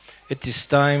it is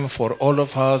time for all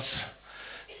of us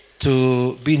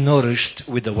to be nourished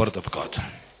with the Word of God.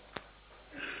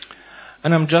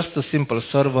 And I'm just a simple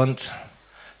servant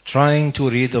trying to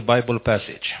read a Bible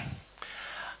passage.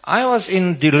 I was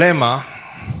in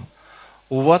dilemma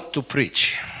what to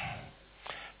preach,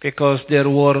 because there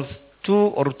were 2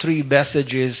 or 3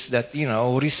 passages that,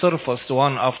 resurfaced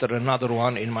one after another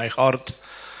one in my heart,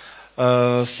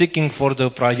 seeking for the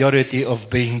priority of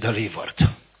being delivered.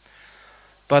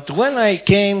 But when I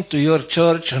came to your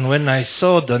church and when I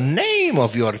saw the name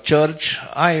of your church,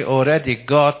 I already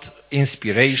got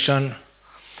inspiration.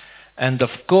 And of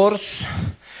course,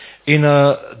 in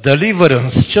a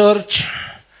deliverance church,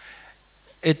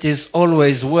 it is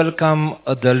always welcome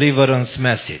a deliverance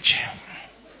message.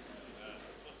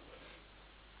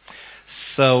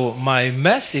 So my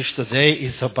message today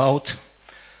is about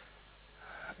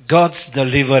God's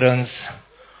deliverance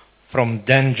from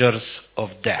dangers of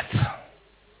death.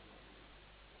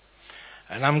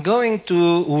 And I'm going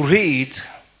to read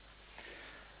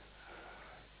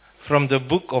from the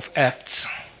book of Acts.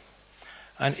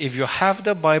 And if you have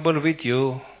the Bible with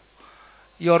you,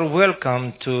 you're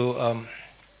welcome to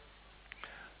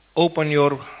open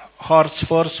your hearts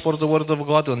first for the Word of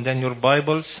God and then your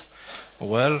Bibles.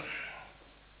 Well,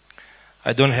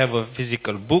 I don't have a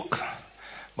physical book,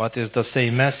 but it's the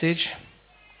same message.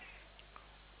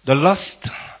 The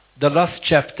last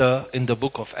chapter in the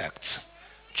book of Acts,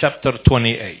 chapter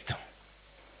 28.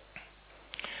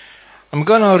 I'm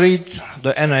going to read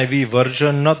the NIV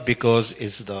version, not because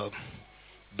it's the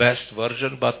best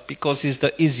version, but because it's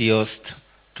the easiest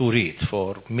to read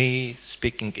for me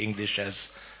speaking English as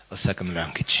a second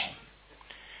language.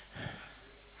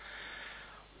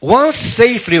 Once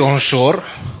safely on shore,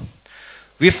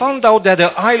 we found out that the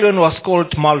island was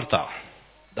called Malta.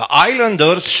 The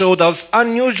islanders showed us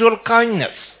unusual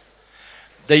kindness.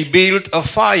 They built a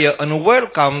fire and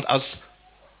welcomed us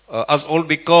all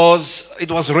because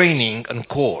it was raining and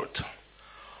cold.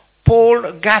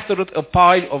 Paul gathered a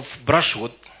pile of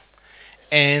brushwood,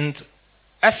 and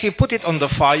as he put it on the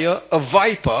fire, a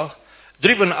viper,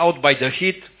 driven out by the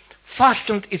heat,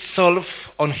 fastened itself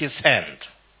on his hand.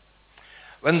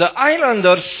 When the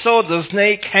islanders saw the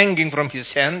snake hanging from his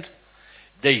hand,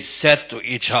 they said to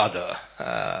each other,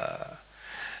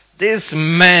 "This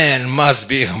man must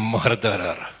be a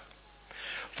murderer.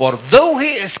 For though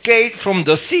he escaped from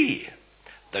the sea,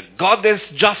 the goddess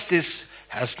Justice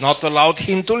has not allowed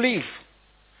him to live."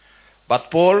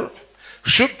 But Paul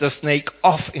shook the snake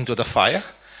off into the fire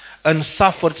and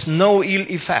suffered no ill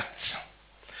effects.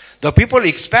 The people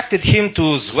expected him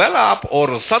to swell up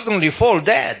or suddenly fall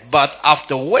dead, but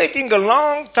after waiting a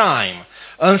long time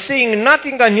and seeing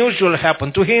nothing unusual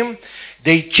happen to him,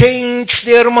 they changed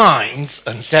their minds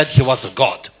and said he was a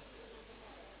god.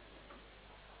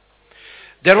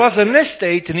 There was an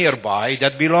estate nearby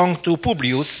that belonged to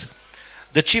Publius,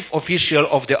 the chief official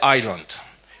of the island.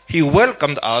 He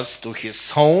welcomed us to his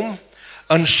home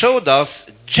and showed us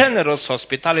generous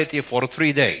hospitality for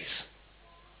 3 days.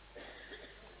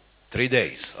 3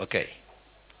 days, okay.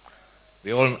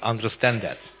 We all understand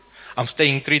that. I'm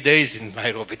staying 3 days in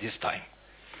Nairobi this time.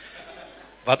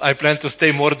 But I plan to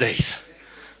stay more days.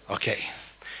 Okay.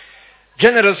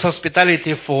 Generous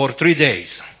hospitality for 3 days.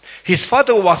 His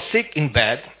father was sick in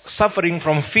bed, suffering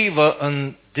from fever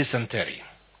and dysentery.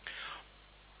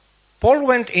 Paul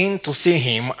went in to see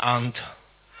him and,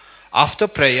 after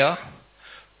prayer,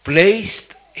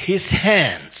 placed his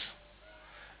hands,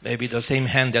 maybe the same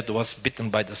hand that was bitten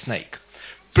by the snake,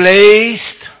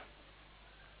 placed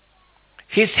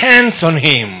his hands on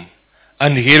him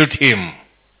and healed him.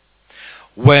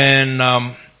 When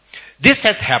this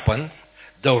had happened,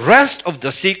 the rest of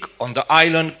the sick on the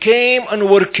island came and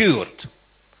were cured.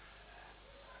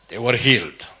 They were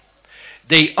healed.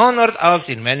 They honored us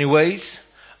in many ways,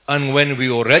 and when we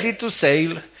were ready to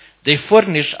sail, they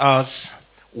furnished us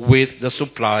with the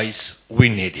supplies we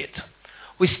needed.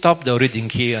 We stop the reading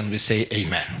here and we say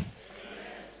amen.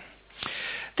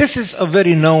 This is a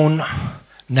very known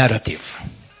narrative.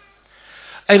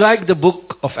 I like the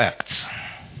book of Acts.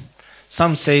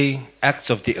 Some say Acts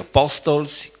of the Apostles.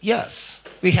 Yes,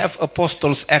 we have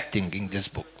apostles acting in this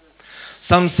book.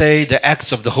 Some say the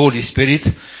Acts of the Holy Spirit.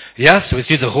 Yes, we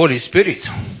see the Holy Spirit.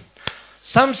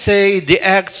 Some say the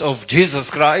Acts of Jesus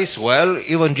Christ. Well,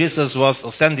 even Jesus was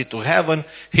ascended to heaven.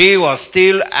 He was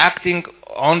still acting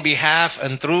on behalf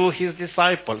and through his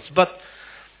disciples. But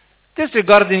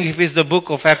disregarding if it's the book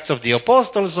of Acts of the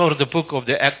Apostles or the book of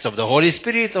the Acts of the Holy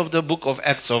Spirit or the book of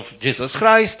Acts of Jesus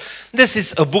Christ, this is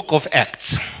a book of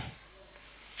Acts.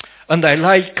 And I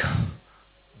like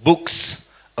books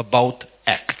about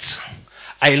Acts.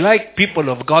 I like people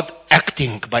of God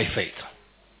acting by faith.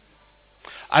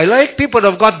 I like people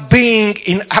of God being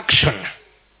in action.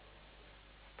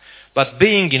 But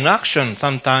being in action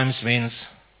sometimes means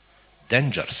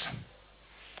dangers.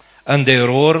 And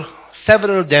there were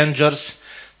several dangers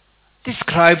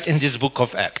described in this book of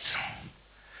Acts.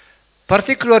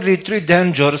 Particularly 3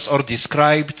 dangers are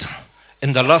described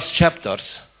in the last chapters.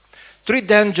 3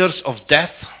 dangers of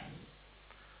death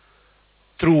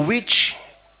through which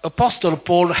Apostle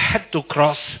Paul had to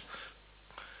cross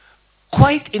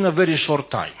quite in a very short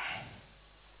time.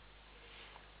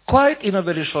 Quite in a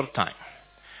very short time.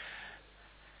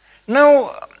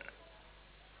 Now,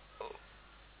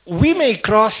 we may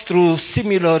cross through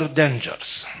similar dangers.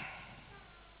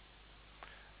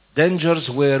 Dangers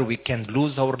where we can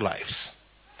lose our lives.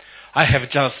 I have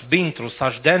just been through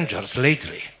such dangers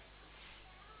lately.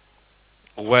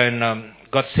 When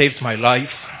God saved my life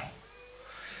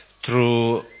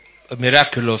through a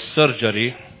miraculous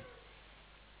surgery,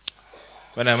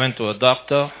 when I went to a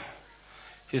doctor,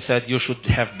 he said, "You should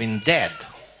have been dead.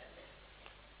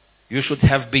 You should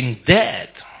have been dead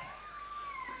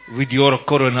with your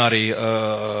coronary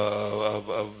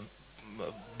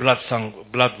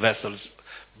blood vessels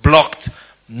blocked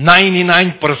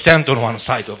 99% on one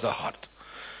side of the heart."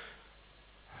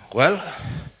 Well,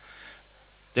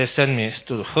 they sent me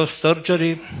to the first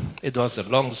surgery. It was a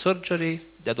long surgery.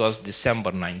 That was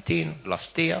December 19,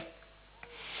 last year.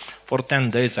 For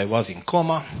 10 days I was in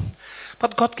coma.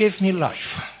 But God gave me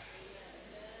life.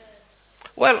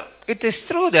 Well, it is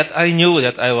true that I knew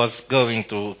that I was going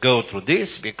to go through this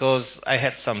because I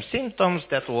had some symptoms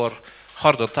that were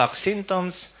heart attack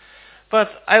symptoms.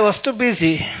 But I was too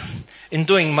busy in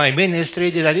doing my ministry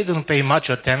that I didn't pay much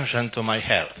attention to my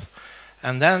health.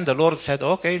 And then the Lord said,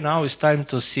 "Okay, now it's time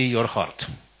to see your heart."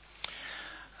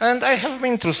 And I have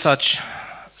been through such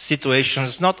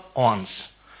situations not once,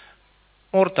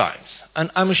 more times. And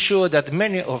I'm sure that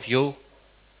many of you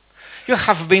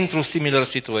have been through similar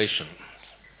situations.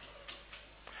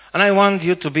 And I want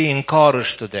you to be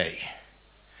encouraged today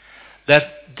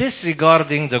that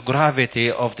disregarding the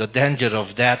gravity of the danger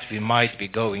of that we might be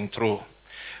going through,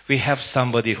 we have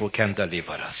somebody who can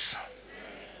deliver us.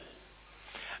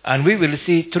 And we will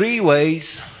see 3 ways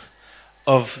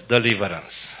of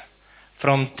deliverance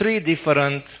from 3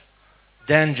 different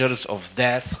dangers of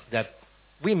death that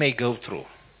we may go through,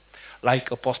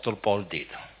 like Apostle Paul did.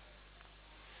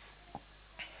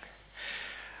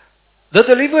 The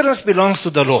deliverance belongs to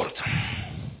the Lord.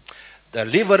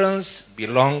 Deliverance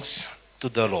belongs to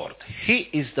the Lord. He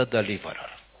is the deliverer.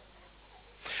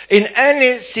 In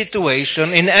any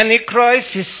situation, in any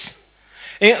crisis,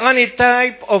 in any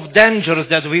type of dangers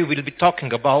that we will be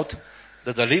talking about,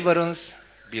 the deliverance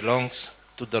belongs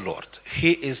to the Lord.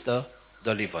 He is the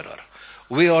deliverer.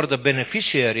 We are the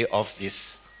beneficiary of this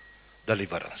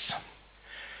deliverance.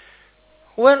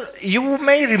 Well, you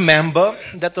may remember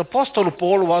that Apostle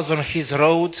Paul was on his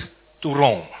road to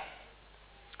Rome.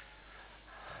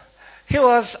 He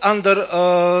was under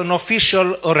an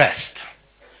official arrest.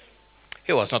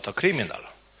 He was not a criminal.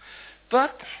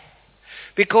 But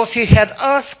because he had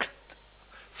asked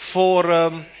for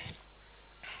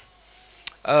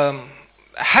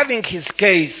having his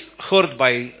case heard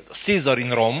by Caesar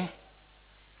in Rome,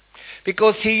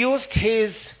 because he used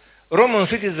his Roman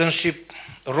citizenship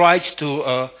right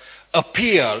to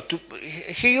appeal.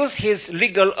 He used his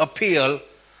legal appeal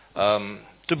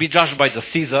to be judged by the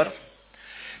Caesar.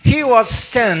 He was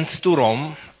sent to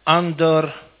Rome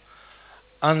under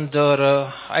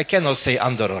I cannot say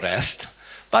under arrest,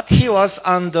 but he was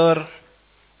under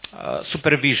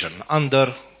supervision,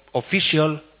 under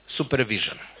official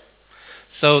supervision.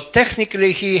 So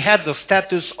technically he had the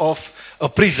status of a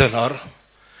prisoner,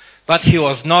 but he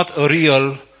was not a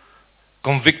real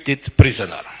convicted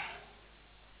prisoner.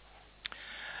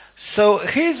 So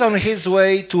he's on his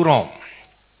way to Rome.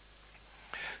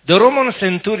 The Roman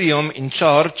centurion in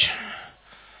charge,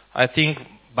 I think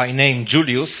by name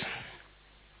Julius,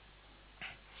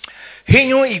 he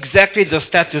knew exactly the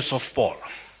status of Paul.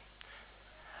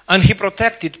 And he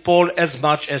protected Paul as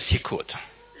much as he could.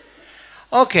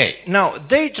 Okay, now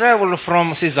they travel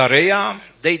from Caesarea,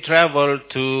 they travel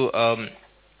to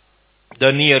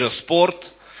the nearest port,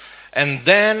 and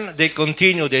then they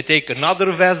continue, they take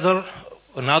another vessel,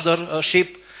 another ship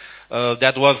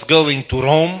that was going to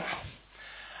Rome.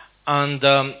 And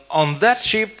on that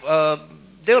ship,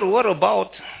 there were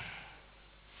about,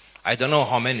 I don't know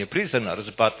how many prisoners,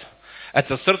 but at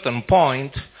a certain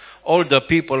point, all the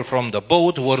people from the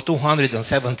boat were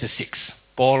 276,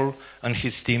 Paul and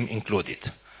his team included.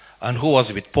 And who was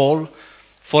with Paul?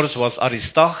 First was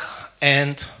Aristarch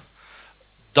and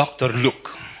Dr. Luke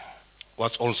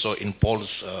was also in Paul's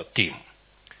team,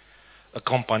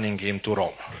 accompanying him to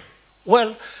Rome.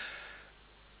 Well,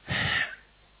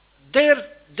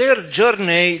 their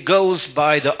journey goes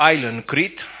by the island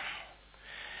Crete,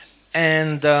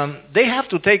 and they have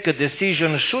to take a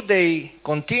decision, should they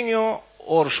continue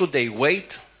or should they wait?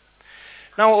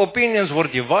 Now opinions were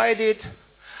divided.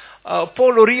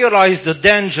 Paul realized the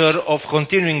danger of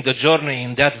continuing the journey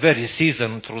in that very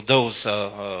season through those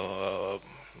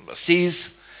seas,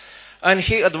 and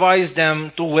he advised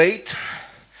them to wait.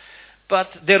 But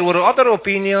there were other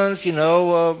opinions,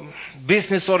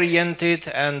 business-oriented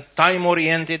and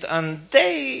time-oriented, and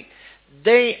they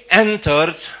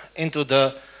entered into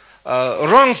the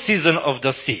wrong season of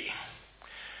the sea.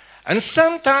 And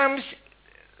sometimes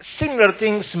similar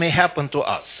things may happen to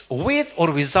us. With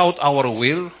or without our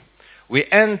will, we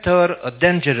enter a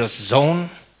dangerous zone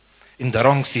in the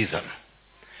wrong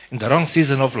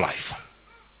season of life.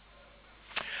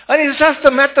 And it's just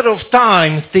a matter of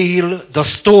time till the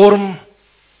storm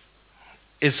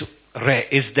is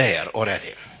there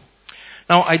already.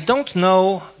 Now, I don't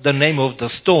know the name of the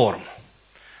storm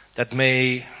that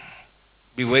may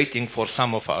be waiting for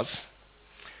some of us.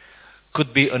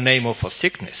 Could be a name of a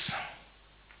sickness.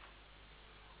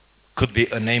 Could be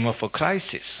a name of a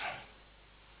crisis.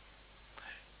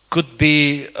 Could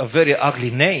be a very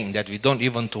ugly name that we don't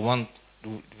even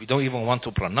want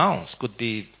to pronounce. Could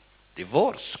be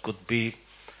divorce, could be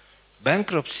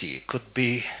bankruptcy, could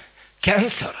be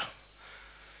cancer.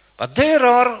 But there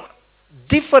are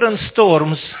different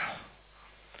storms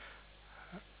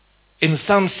in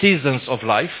some seasons of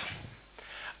life,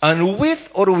 and with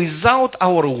or without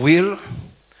our will,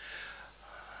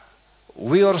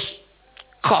 we are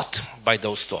caught by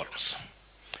those storms.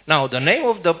 Now, the name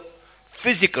of the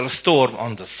physical storm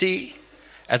on the sea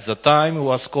at the time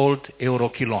was called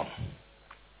Eurocylon.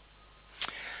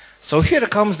 So here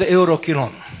comes the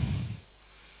Eurocylon.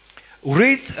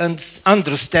 Read and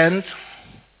understand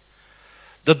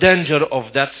the danger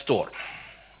of that storm.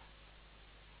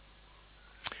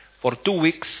 For 2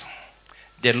 weeks,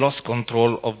 they lost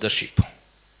control of the ship.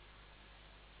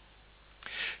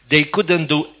 They couldn't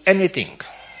do anything.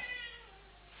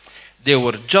 They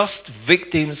were just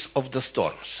victims of the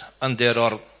storms. And there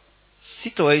are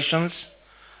situations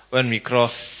when we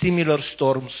cross similar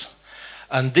storms,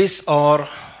 and these are,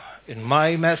 in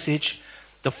my message,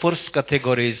 the first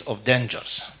categories of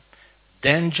dangers.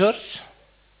 Dangers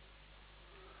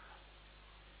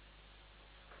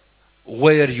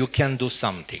where you can do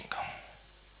something.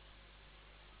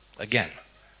 Again,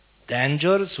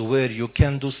 dangers where you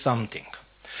can do something.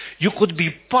 You could be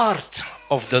part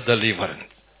of the deliverance.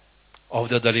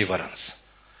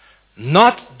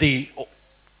 Not the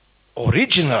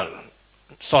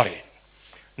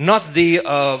not the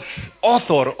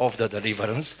author of the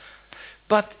deliverance,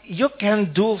 but you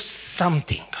can do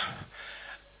something.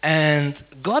 And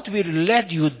God will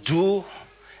let you do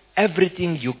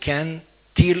everything you can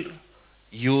till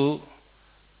you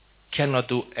cannot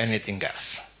do anything else.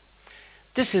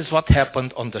 This is what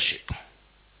happened on the ship.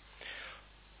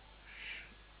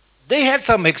 They had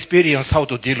some experience how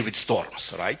to deal with storms,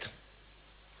 right?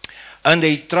 And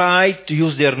they tried to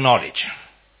use their knowledge.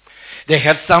 They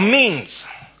had some means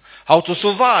how to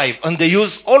survive, and they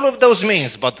used all of those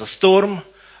means, but the storm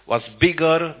was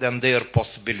bigger than their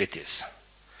possibilities.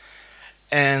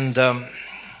 And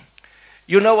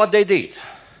you know what they did?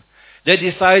 They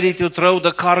decided to throw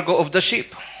the cargo of the ship.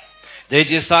 They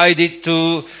decided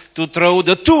to throw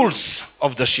the tools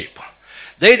of the ship.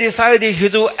 They decided to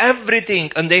do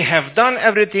everything, and they have done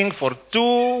everything for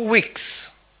 2 weeks,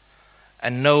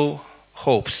 and no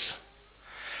hopes.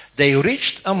 They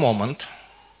reached a moment,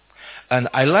 and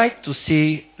I like to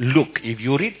see Luke. If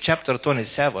you read chapter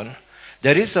 27,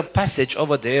 there is a passage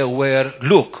over there where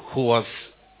Luke, who was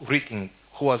writing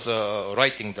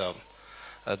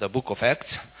the book of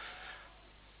Acts,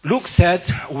 Luke said,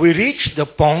 we reached the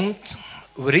point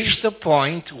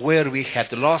where we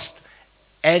had lost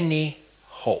any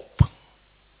hope.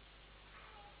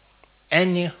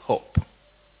 Any hope.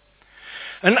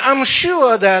 And I'm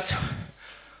sure that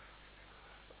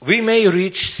we may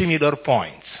reach similar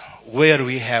points where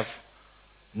we have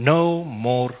no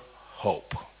more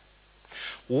hope.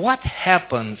 What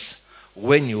happens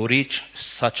when you reach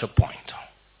such a point?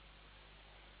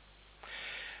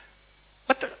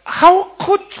 But how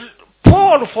could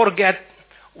Paul forget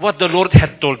what the Lord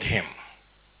had told him?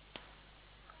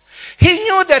 He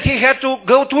knew that he had to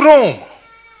go to Rome.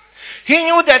 He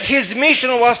knew that his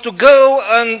mission was to go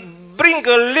and bring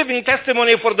a living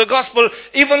testimony for the gospel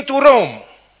even to Rome.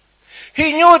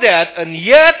 He knew that, and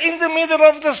yet in the middle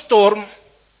of the storm,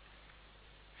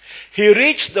 He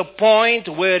reached the point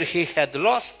where he had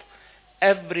lost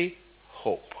every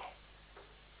hope.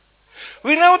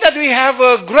 We know that we have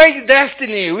a great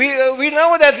destiny. We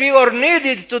know that we are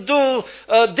needed to do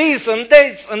this and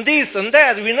that and this and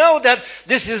that. We know that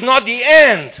this is not the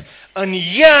end. And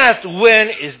yet, when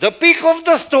it's the peak of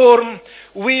the storm,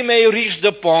 we may reach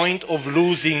the point of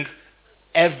losing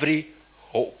every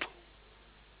hope.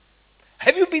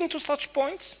 Have you been to such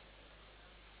points?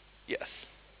 Yes.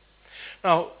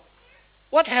 Now,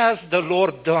 what has the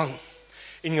Lord done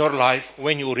in your life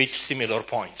when you reach similar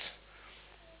points?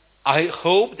 I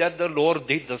hope that the Lord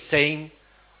did the same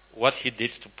what he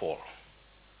did to Paul.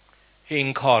 He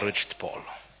encouraged Paul.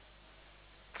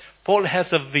 Paul has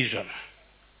a vision.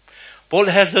 Paul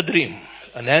has a dream.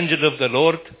 An angel of the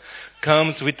Lord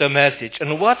comes with a message.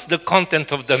 And what's the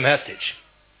content of the message?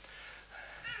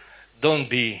 Don't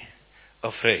be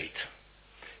afraid.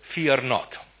 Fear not.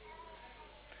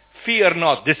 Fear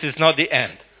not. This is not the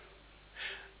end.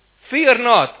 Fear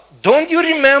not. Don't you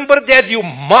remember that you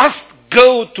must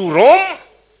go to Rome?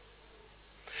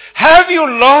 Have you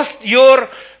lost your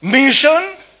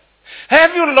mission?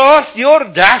 Have you lost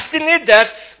your destiny that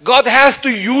God has to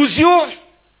use you?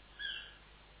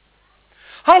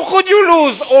 How could you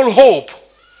lose all hope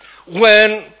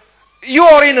when you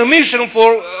are in a mission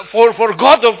for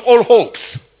God of all hopes?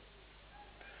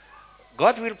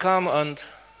 God will come and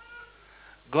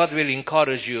God will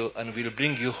encourage you and will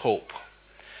bring you hope.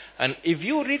 And if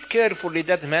you read carefully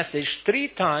that message 3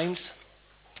 times,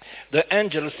 the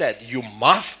angel said, you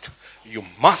must, you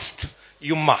must,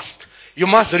 you must. You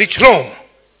must reach Rome.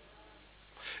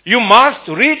 You must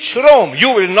reach Rome. You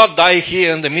will not die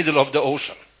here in the middle of the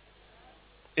ocean.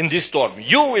 In this storm.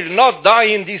 You will not die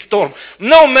in this storm.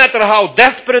 No matter how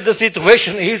desperate the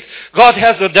situation is, God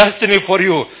has a destiny for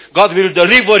you. God will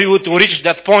deliver you to reach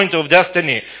that point of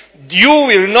destiny. You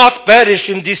will not perish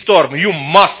in this storm. You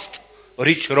must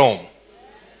reach Rome.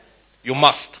 You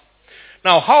must.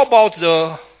 Now, how about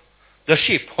the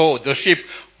ship? Oh, the ship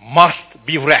must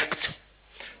be wrecked.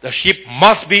 The ship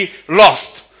must be lost.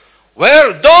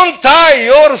 Well, don't tie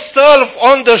yourself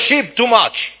on the ship too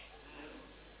much.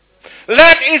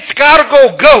 Let its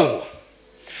cargo go.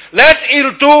 Let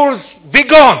its tools be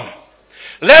gone.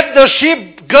 Let the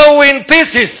ship go in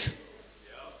pieces.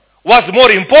 What's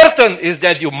more important is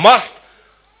that you must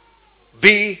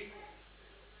be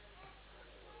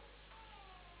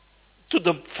to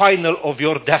the final of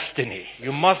your destiny.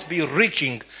 You must be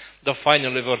reaching the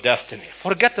final of your destiny.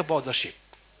 Forget about the ship.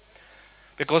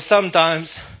 Because sometimes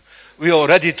we are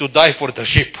ready to die for the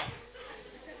ship.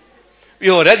 We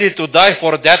are ready to die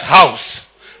for that house.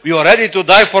 We are ready to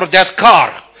die for that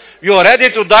car. We are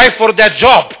ready to die for that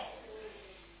job.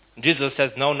 Jesus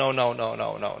says, no.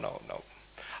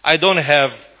 I don't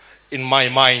have in my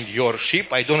mind your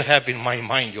ship. I don't have in my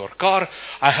mind your car.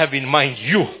 I have in mind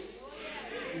you.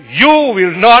 You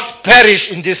will not perish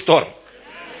in this storm.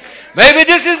 Maybe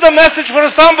this is the message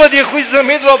for somebody who is in the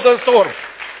middle of the storm.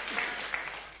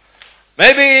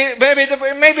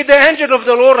 Maybe the angel of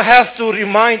the Lord has to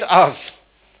remind us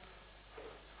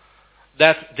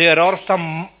that there are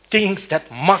some things that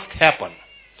must happen.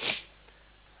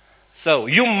 So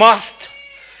you must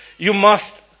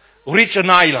reach an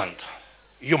island.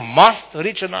 You must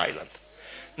reach an island.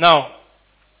 Now,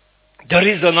 there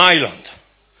is an island.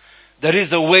 There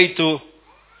is a way to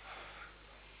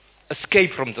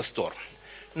escape from the storm.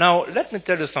 Now, let me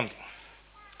tell you something.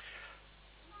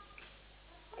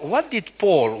 What did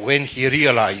Paul, when he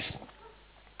realized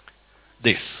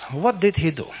this, what did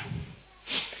he do?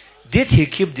 Did he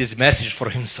keep this message for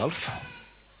himself?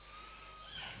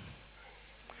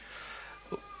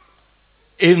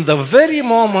 In the very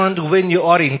moment when you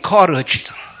are encouraged,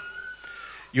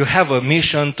 you have a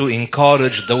mission to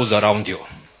encourage those around you.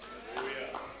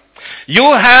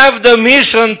 You have the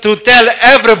mission to tell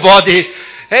everybody,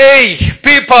 hey,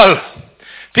 people,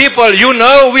 you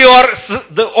know we are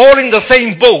all in the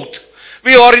same boat.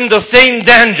 We are in the same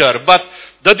danger. But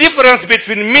the difference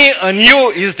between me and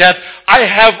you is that I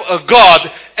have a God.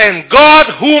 And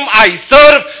God whom I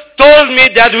serve told me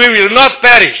that we will not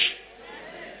perish.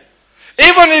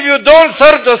 Even if you don't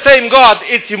serve the same God,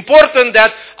 it's important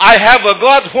that I have a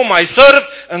God whom I serve,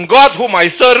 and God whom I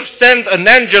serve sent an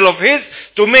angel of his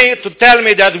to me to tell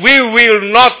me that we will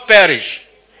not perish.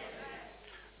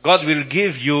 God will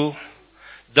give you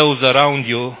those around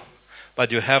you, but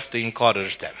you have to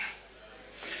encourage them.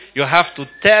 You have to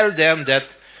tell them that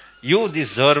you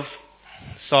serve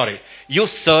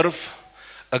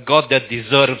a God that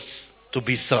deserves to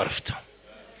be served.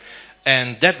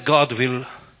 And that God will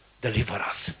deliver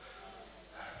us.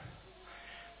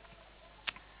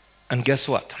 And guess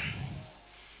what?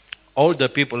 all the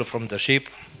people from the ship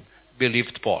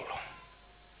believed Paul.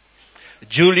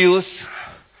 Julius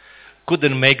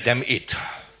couldn't make them eat.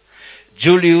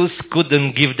 Julius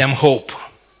couldn't give them hope.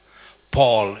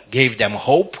 Paul gave them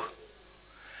hope.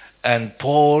 And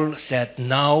Paul said,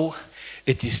 now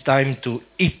it is time to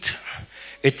eat.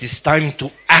 It is time to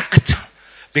act,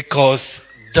 because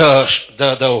the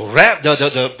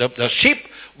ship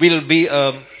will be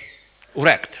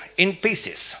wrecked in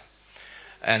pieces.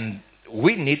 And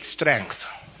we need strength.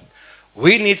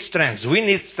 We need strength. We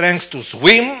need strength to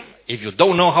swim. If you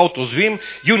don't know how to swim,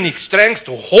 you need strength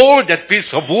to hold that piece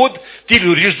of wood till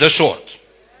you reach the shore.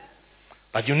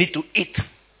 But you need to eat.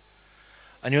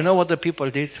 And you know what the people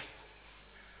did?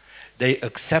 They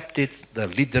accepted the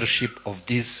leadership of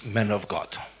this man of God.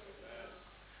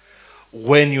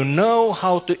 When you know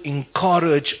how to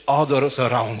encourage others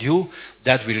around you,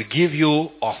 that will give you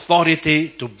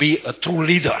authority to be a true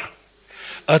leader.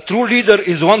 A true leader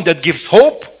is one that gives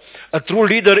hope. A true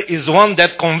leader is one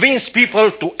that convinces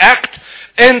people to act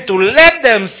and to let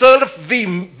themselves be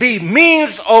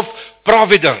means of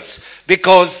providence.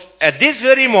 Because at this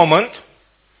very moment,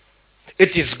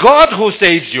 it is God who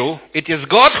saves you. It is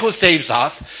God who saves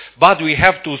us. But we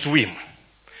have to swim.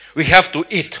 We have to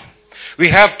eat. We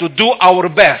have to do our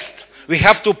best. We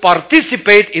have to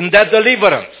participate in that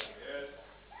deliverance.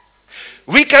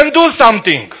 We can do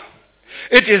something.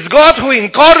 It is God who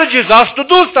encourages us to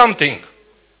do something.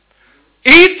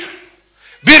 Eat.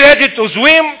 Be ready to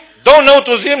swim. Don't know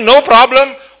to swim, no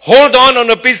problem. Hold on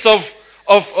a piece of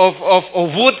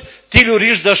wood till you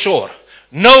reach the shore.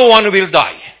 No one will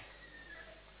die.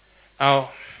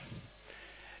 Now,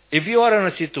 if you are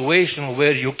in a situation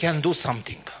where you can do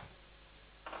something,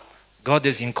 God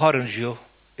is encouraging you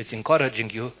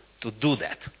to do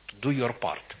that, to do your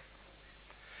part.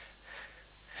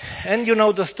 And you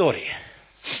know the story.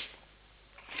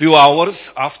 Few hours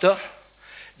after,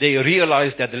 they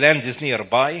realized that the land is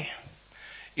nearby.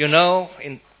 You know,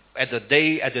 at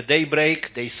the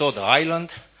daybreak, they saw the island,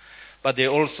 but they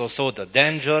also saw the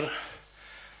danger,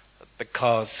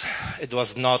 because it was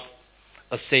not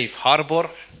a safe harbor.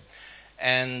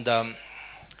 And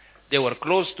they were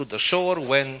close to the shore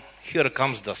when here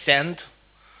comes the sand.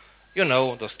 You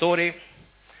know the story.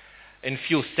 In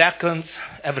few seconds,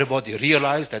 everybody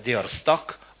realized that they are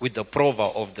stuck with the proa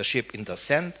of the ship in the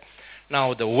sand.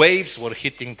 Now the waves were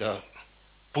hitting the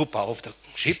pupa of the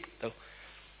ship, the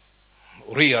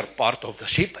rear part of the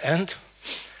ship, and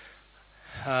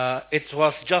it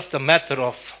was just a matter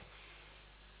of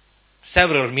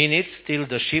several minutes till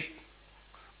the ship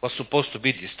was supposed to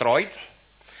be destroyed.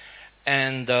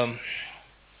 And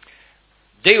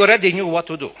they already knew what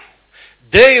to do.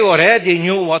 They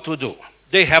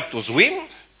have to swim.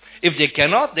 If they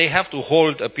cannot, they have to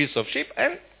hold a piece of ship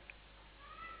and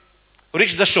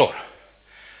reach the shore.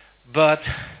 But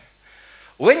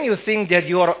when you think that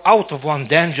you are out of one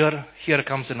danger, here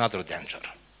comes another danger.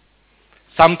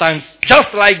 Sometimes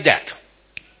just like that.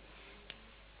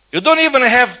 You don't even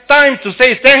have time to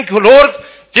say thank you, Lord,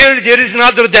 till there is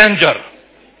another danger.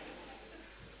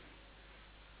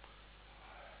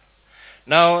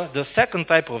 Now, the second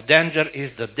type of danger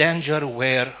is the danger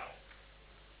where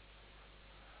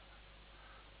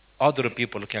other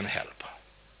people can help.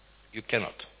 You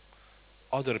cannot.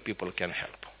 Other people can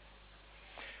help.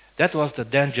 That was the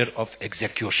danger of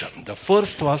execution. The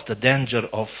first was the danger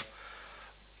of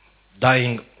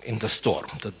dying in the storm,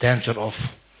 the danger of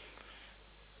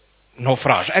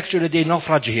naufrage. Actually, they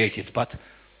naufragiated, but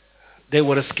they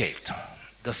were escaped.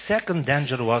 The second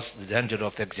danger was the danger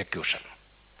of execution.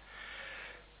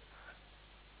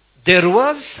 There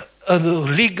was a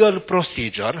legal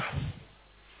procedure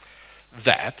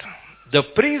that the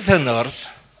prisoners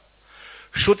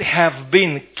should have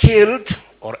been killed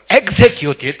or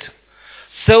executed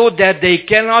so that they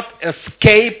cannot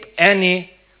escape any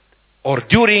or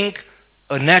during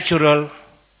a natural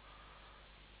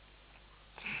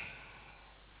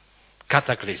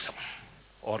cataclysm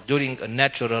or during a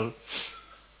natural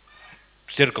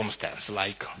circumstance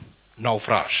like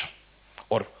naufrage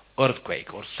or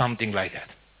earthquake or something like that.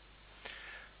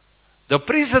 The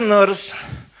prisoners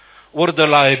were the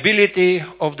liability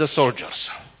of the soldiers.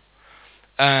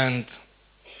 And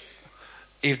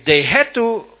if they had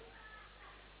to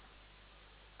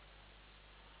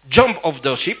jump off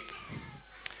the ship,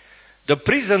 the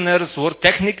prisoners were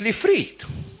technically freed.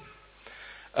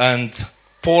 And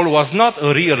Paul was not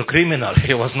a real criminal.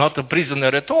 He was not a prisoner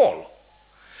at all.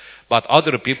 But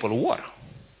other people were.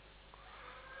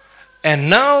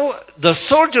 And now the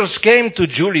soldiers came to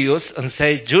Julius and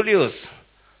said, Julius,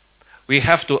 we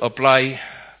have to apply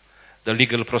the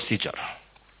legal procedure.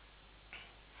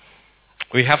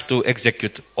 We have to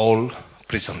execute all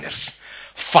prisoners.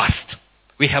 Fast.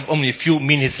 We have only a few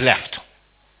minutes left.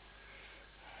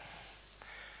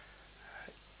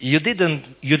 You didn't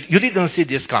see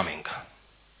this coming.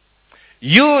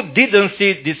 You didn't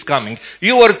see this coming.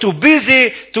 You were too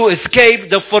busy to escape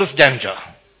the first danger.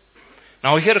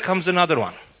 Now here comes another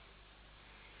one.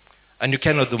 And you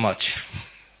cannot do much.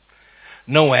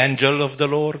 No angel of the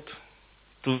Lord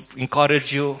to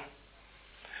encourage you.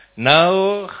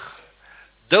 No,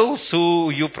 those who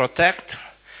you protect,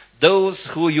 those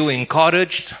who you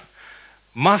encouraged,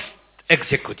 must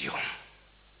execute you.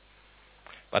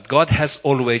 But God has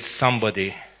always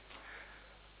somebody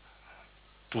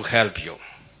to help you,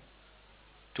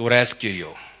 to rescue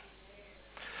you.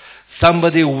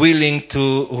 Somebody willing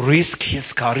to risk his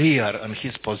career and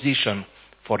his position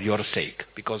for your sake.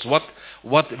 Because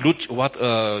what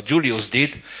Julius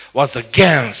did was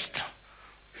against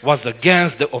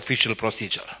the official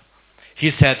procedure.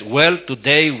 He said, well,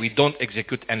 today we don't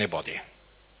execute anybody.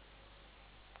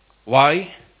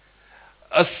 Why?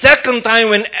 A second time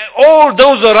when all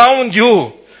those around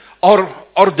you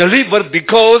are delivered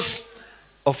because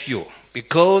of you.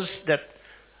 Because that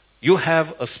you have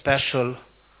a special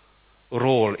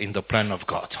role in the plan of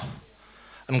God.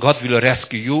 And God will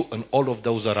rescue you and all of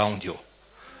those around you.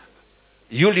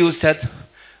 Julius said,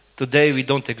 today we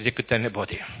don't execute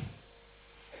anybody.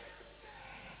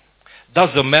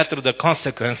 Doesn't matter the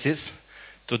consequences.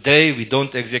 Today we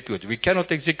don't execute. We cannot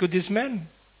execute this man.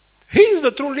 He is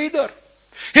the true leader.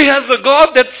 He has a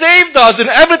God that saved us and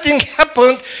everything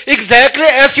happened exactly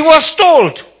as he was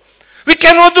told. We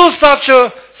cannot do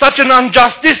such an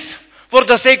injustice for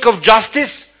the sake of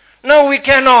justice. No, we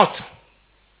cannot.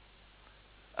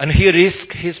 And he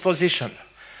risked his position.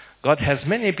 God has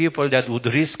many people that would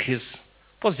risk his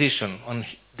position on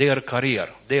their career,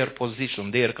 their position,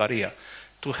 their career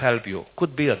to help you.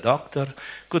 Could be a doctor,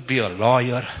 could be a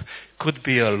lawyer, could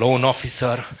be a loan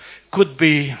officer, could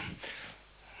be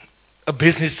a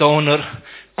business owner,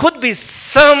 could be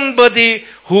somebody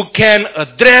who can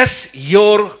address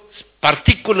your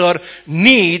particular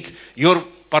need, your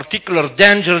particular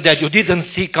danger that you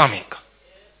didn't see coming.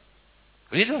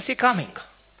 You didn't see coming.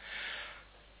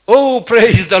 Oh,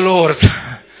 praise the Lord.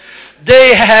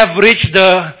 They have reached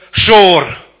the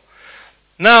shore.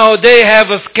 Now they have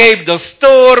escaped the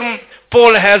storm.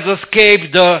 Paul has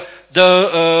escaped the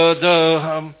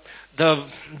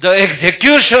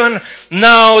execution.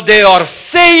 Now they are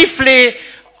safely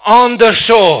on the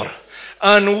shore.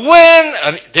 And when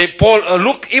Paul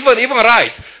look even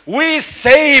right, we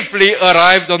safely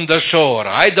arrived on the shore.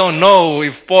 I don't know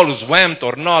if Paul swam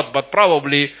or not, but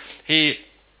probably he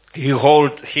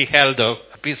held a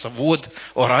piece of wood.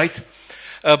 All right,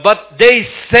 but they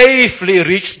safely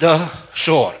reached the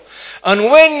shore.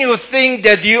 And when you think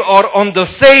that you are on the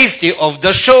safety of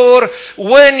the shore,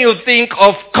 when you think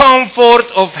of comfort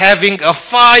of having a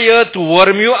fire to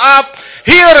warm you up,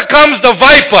 here comes the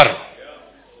viper.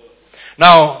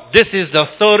 Now, this is the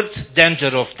third danger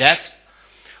of death,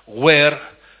 where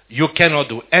you cannot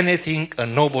do anything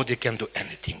and nobody can do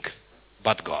anything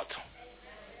but God.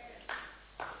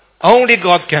 Only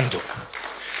God can do.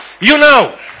 You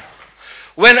know,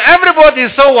 when everybody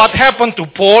saw what happened to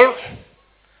Paul,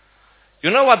 you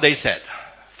know what they said?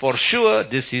 For sure,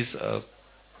 this is a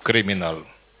criminal.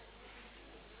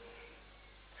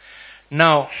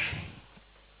 Now,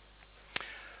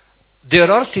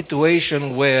 there are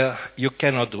situations where you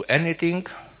cannot do anything.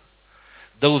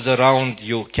 Those around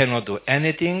you cannot do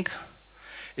anything.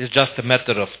 It's just a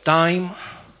matter of time.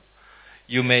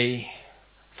 You may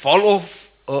fall off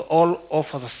all of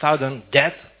a sudden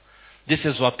death. This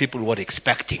is what people were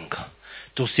expecting,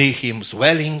 to see him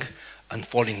swelling and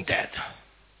falling dead.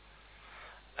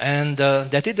 And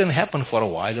that didn't happen for a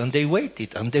while, and they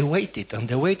waited, and they waited, and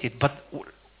they waited. But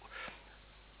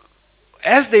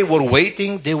as they were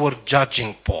waiting, they were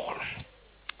judging Paul.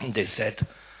 And they said,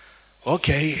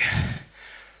 okay,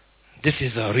 this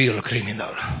is a real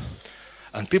criminal.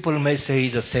 And people may say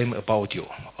the same about you.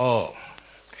 Oh,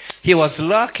 he was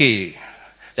lucky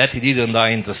that he didn't die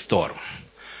in the storm.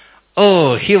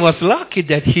 Oh, he was lucky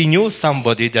that he knew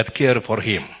somebody that cared for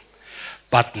him.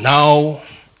 But now,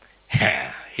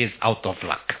 he's out of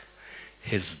luck.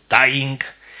 He's dying.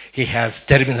 He has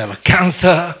terminal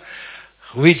cancer.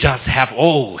 We just have,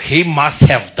 he must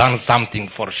have done something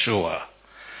for sure.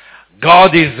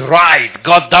 God is right.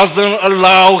 God doesn't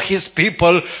allow his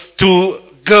people to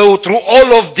go through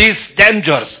all of these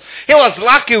dangers. He was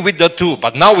lucky with the two,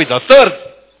 but now with the third,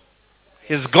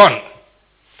 he's gone.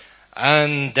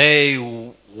 And they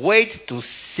wait to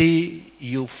see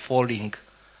you falling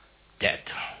dead.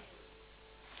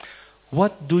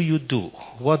 What do you do?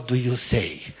 What do you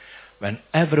say when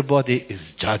everybody is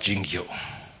judging you?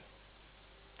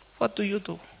 What do you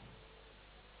do?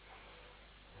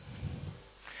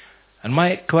 And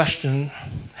my question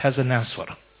has an answer.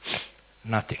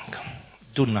 Nothing.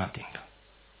 Do nothing.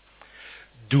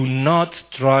 Do not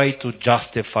try to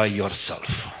justify yourself.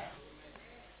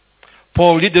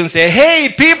 Paul didn't say,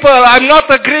 hey people, I'm not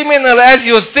a criminal as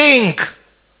you think.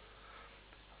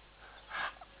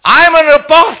 I'm an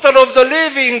apostle of the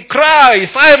living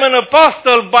Christ. I'm an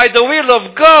apostle by the will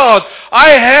of God.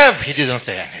 He didn't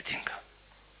say anything.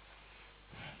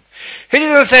 He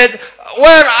didn't say,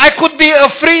 well, I could be a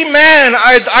free man.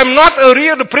 I'm not a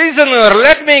real prisoner.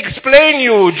 Let me explain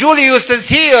you. Julius is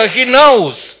here. He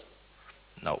knows.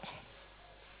 No.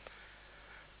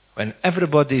 When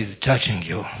everybody is judging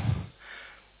you,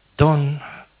 don't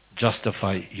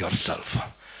justify yourself.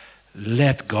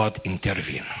 Let God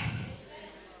intervene.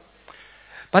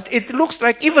 But it looks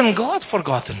like even God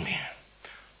forgotten me.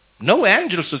 No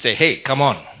angels to say, hey, come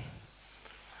on.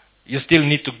 You still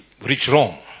need to reach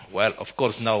Rome. Well, of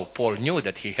course, now Paul knew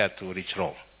that he had to reach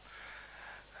Rome.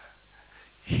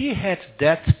 He had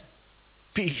that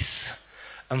peace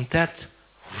and that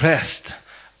rest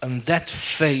and that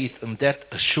faith and that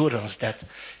assurance that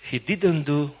he didn't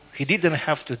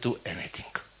have to do anything.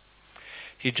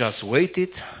 He just waited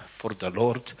for the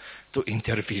Lord to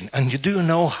intervene. And do you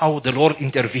know how the Lord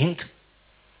intervened?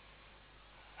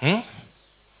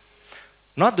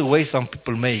 Not the way some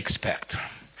people may expect.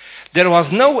 There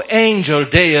was no angel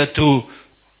there to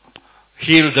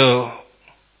heal the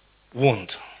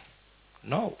wound.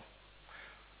 No.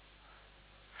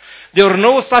 There was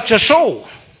no such a show.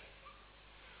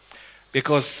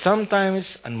 Because sometimes,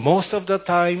 and most of the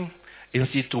time, in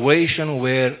situations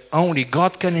where only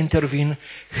God can intervene,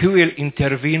 He will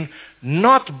intervene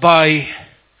not by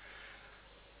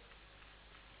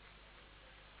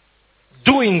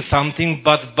doing something,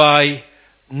 but by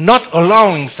not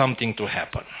allowing something to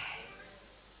happen.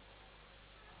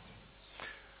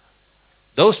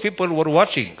 Those people were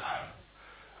watching.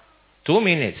 2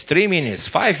 minutes, 3 minutes,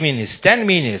 5 minutes, 10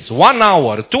 minutes, 1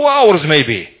 hour, 2 hours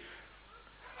maybe.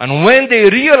 And when they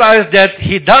realized that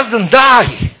he doesn't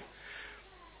die,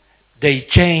 they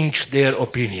change their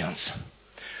opinions.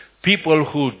 People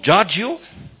who judge you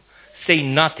say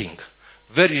nothing.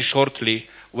 Very shortly,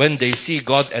 when they see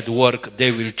God at work,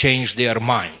 they will change their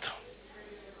mind.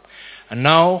 And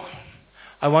now,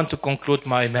 I want to conclude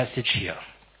my message here.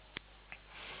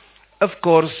 Of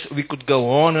course, we could go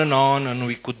on, and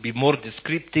we could be more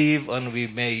descriptive, and we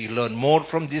may learn more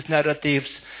from these narratives.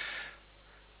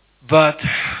 But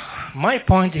my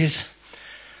point is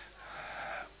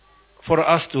for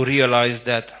us to realize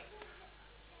that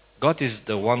God is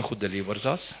the one who delivers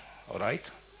us, all right?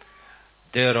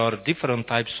 There are different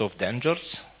types of dangers.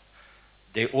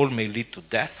 They all may lead to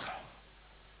death.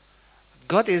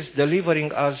 God is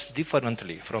delivering us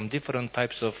differently from different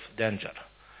types of danger.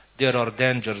 There are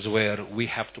dangers where we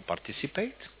have to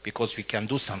participate because we can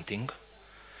do something.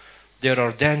 There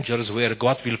are dangers where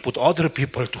God will put other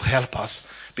people to help us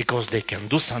because they can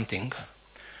do something.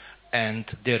 And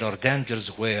there are dangers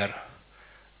where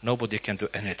nobody can do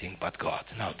anything but God.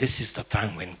 Now, this is the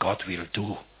time when God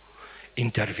will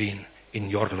intervene in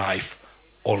your life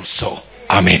also.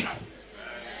 Amen.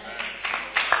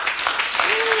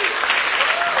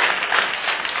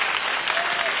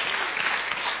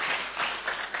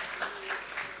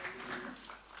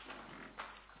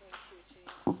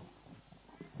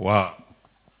 Wow.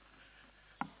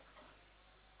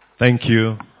 Thank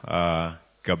you,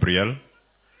 Gabriel,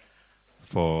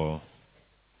 for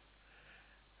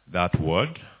that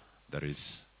word that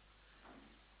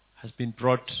has been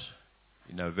brought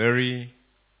in a very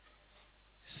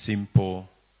simple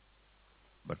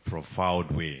but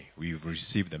profound way. We've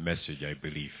received the message, I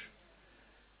believe.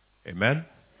 Amen?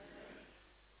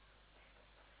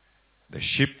 The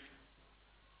sheep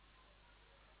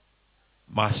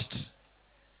must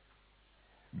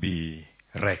be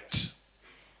wrecked,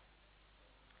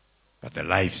 but the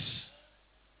lives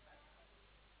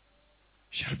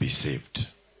shall be saved.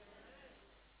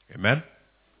 Amen?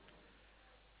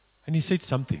 And he said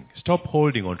something. Stop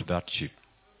holding on to that sheep.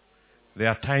 There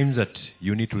are times that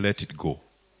you need to let it go.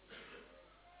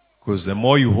 Because the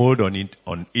more you hold on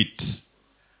it,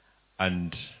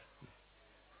 and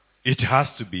it has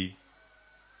to be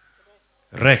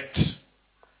wrecked,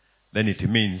 then it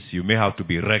means you may have to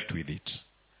be wrecked with it.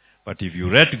 But if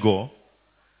you let go,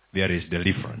 there is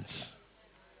deliverance.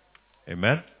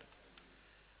 Amen?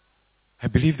 I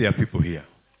believe there are people here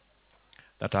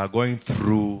that are going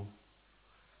through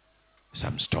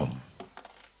some storm.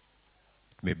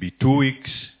 It may be 2 weeks.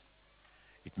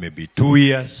 It may be 2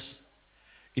 years.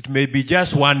 It may be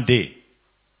just one day.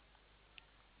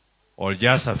 Or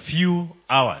just a few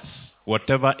hours.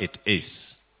 Whatever it is.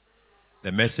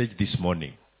 The message this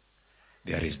morning.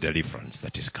 There is deliverance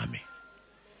that is coming.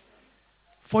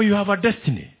 For you have a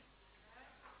destiny.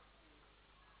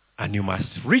 And you must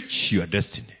reach your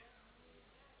destiny.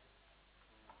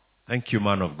 Thank you,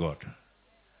 man of God.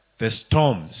 The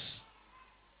storms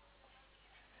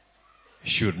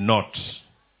should not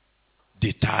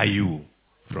deter you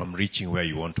from reaching where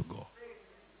you want to go.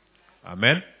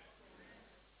 Amen?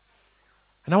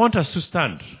 And I want us to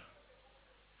stand.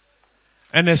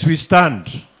 And as we stand,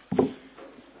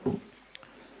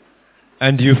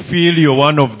 and you feel you're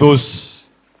one of those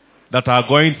that are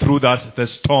going through the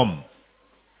storm,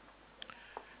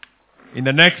 in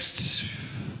the next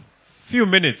few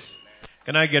minutes,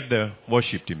 can I get the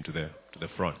worship team to the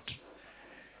front?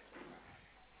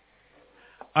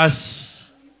 As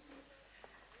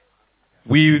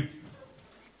we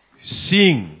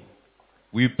sing,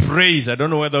 we praise, I don't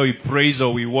know whether we praise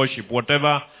or we worship,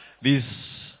 whatever these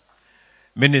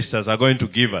ministers are going to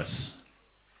give us.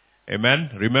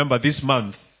 Amen? Remember this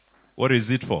month, what is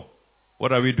it for?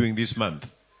 What are we doing this month?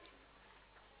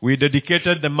 We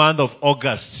dedicated the month of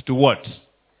August to what?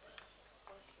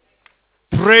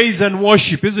 Praise and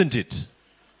worship, isn't it?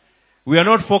 We are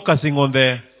not focusing on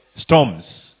the storms.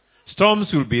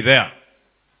 Storms will be there.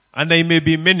 And they may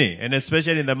be many, and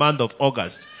especially in the month of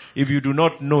August. If you do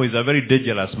not know, it's a very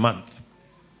dangerous month.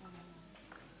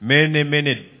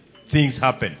 Many things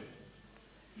happen.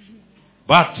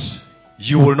 But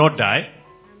you will not die.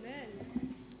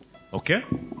 Okay?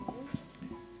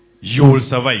 You will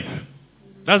survive.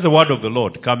 That's the word of the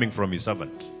Lord coming from His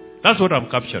servant. That's what I'm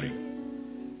capturing.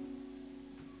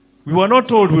 We were not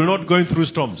told we're not going through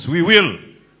storms. We will.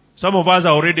 Some of us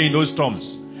are already in those storms.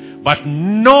 But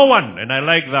no one, and I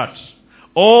like that,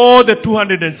 all the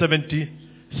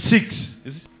 276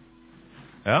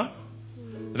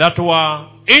 that were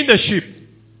in the ship.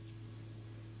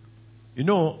 You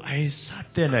know, I sat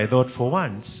there and I thought, for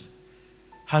once,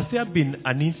 has there been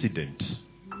an incident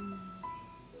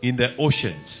in the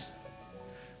oceans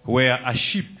where a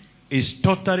ship is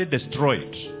totally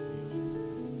destroyed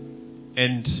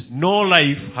and no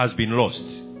life has been lost?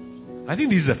 I think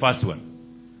this is the first one.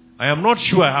 I am not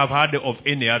sure I have heard of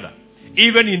any other.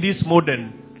 Even in this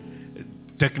modern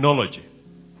technology.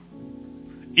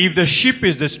 If the ship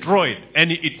is destroyed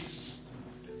and it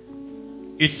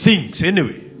sinks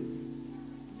anyway,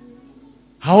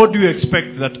 how do you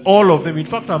expect that all of them, in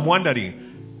fact I'm wondering,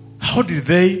 how did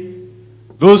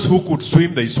those who could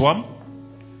swim, they swam?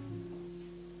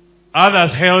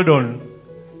 Others held on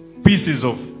pieces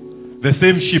of the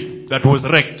same ship that was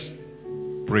wrecked.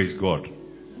 Praise God.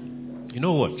 You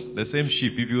know what? The same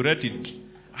ship, if you read it, it's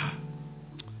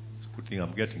a good thing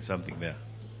I'm getting something there.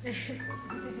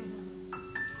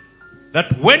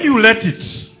 That when you let it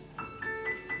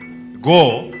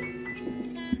go,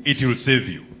 it will save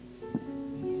you.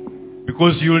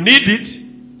 Because you'll need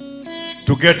it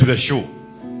to get to the shore.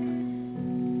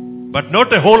 But not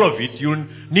the whole of it, you'll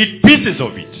need pieces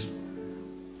of it.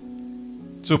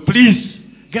 So please,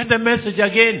 get the message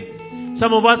again.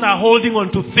 Some of us are holding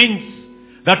on to things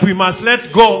that we must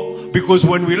let go, because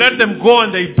when we let them go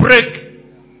and they break,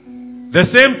 the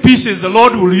same pieces the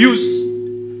Lord will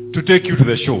use to take you to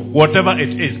the shore, whatever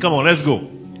it is. Come on, let's go.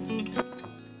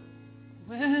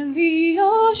 When the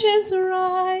oceans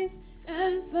rise